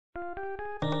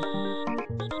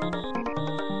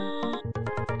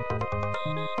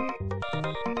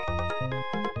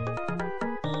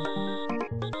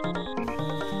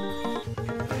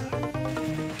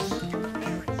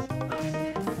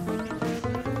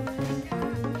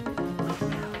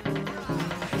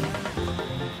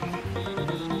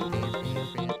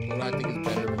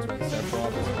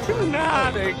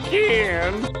Not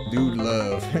again. Dude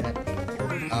love.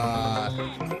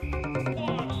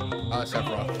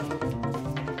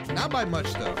 Sephiroth. Not by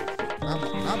much though.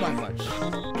 Not by much.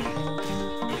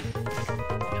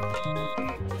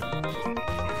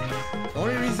 The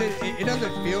only reason it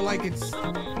doesn't feel like it's,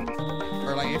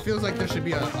 or like it feels like there should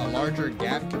be a larger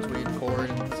gap between Korra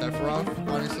and Sephiroth,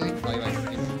 honestly. Like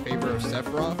in favor of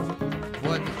Sephiroth.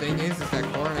 But the thing is that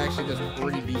Korra actually does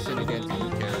pretty decent against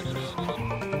new characters.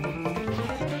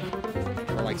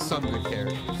 Like some good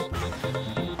characters.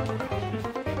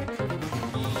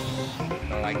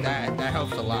 Like that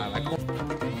helps a lot. Like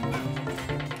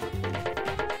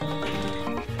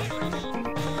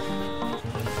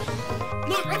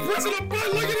look, I'm pressing a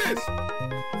button, look at this!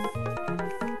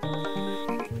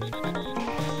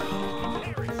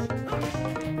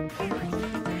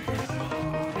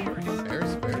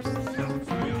 Bears.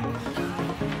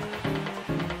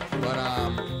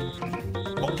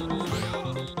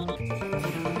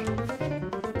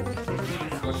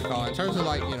 But in terms of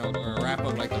like, you know, wrap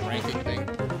up like the ranking thing,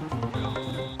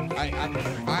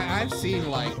 I've seen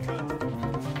like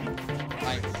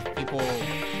people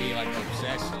be like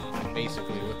obsessed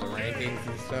basically with the rankings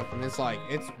and stuff, and it's like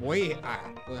it's way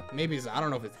maybe it's, I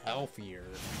don't know if it's healthier.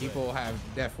 People have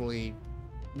definitely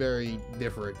very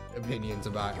different opinions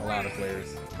about a lot of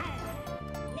players.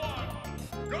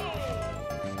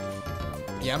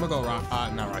 Yeah, I'm gonna go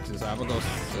not Roxas. I'm gonna go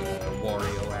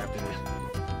Wario after this.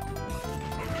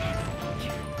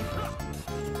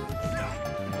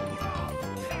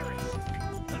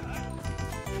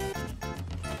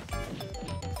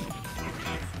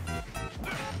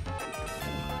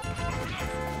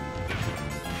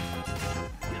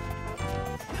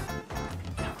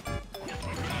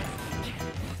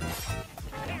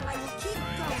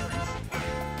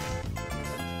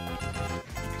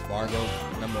 Spargo's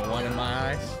 #1 in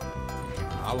my eyes.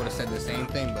 I would have said the same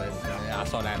thing, but I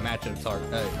saw that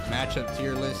matchup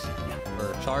tier list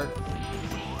or chart.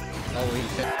 Oh, he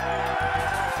said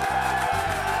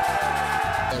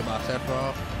about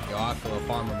Sephiroth. Yo, I feel a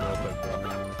farmer real quick,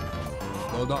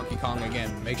 bro. Go Donkey Kong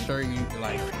again. Make sure you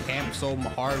like camp so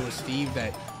hard with Steve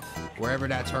that wherever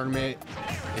that tournament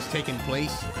is taking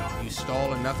place, you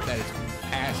stall enough that it's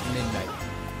past midnight.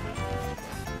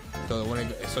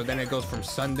 So then it goes from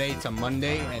Sunday to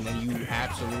Monday, and then you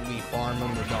absolutely farm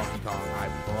him with Donkey Kong. I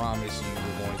promise you,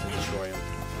 you're going to destroy him.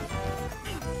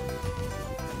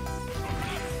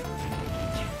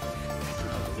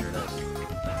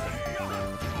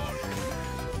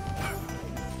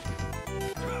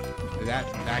 That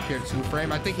back here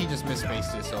 2-frame, I think he just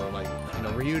misspaced it. So like, you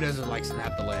know, Ryu doesn't like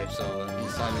snap the ledge, so he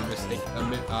slightly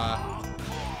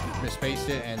misspaced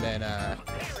it, and then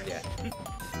yeah.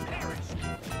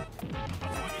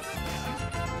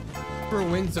 Whoever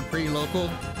wins the pre-local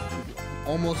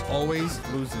almost always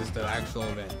loses the actual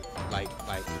event. Like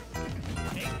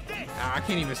I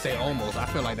can't even say almost. I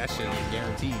feel like that shit is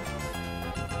guaranteed.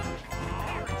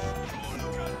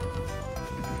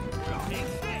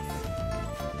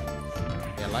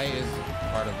 Yeah, light is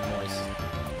part of moist.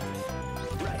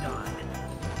 Right on.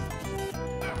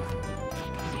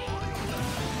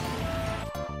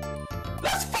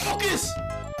 Let's focus!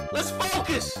 Let's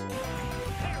focus!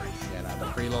 The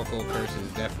pre-local curse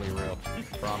is definitely real.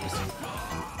 Promise you.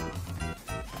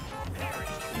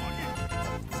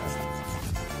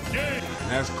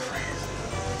 That's crazy.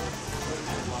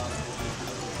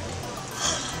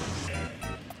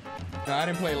 No, I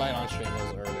didn't play light on stream. It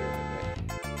was earlier today.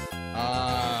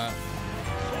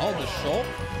 Oh, the Shulk?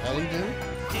 Ellie did?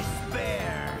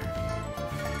 Despair.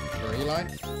 For Eli?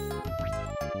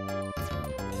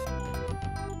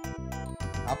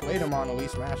 I played him on Elite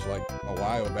Smash like a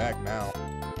while back now.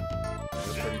 It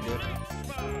was pretty good.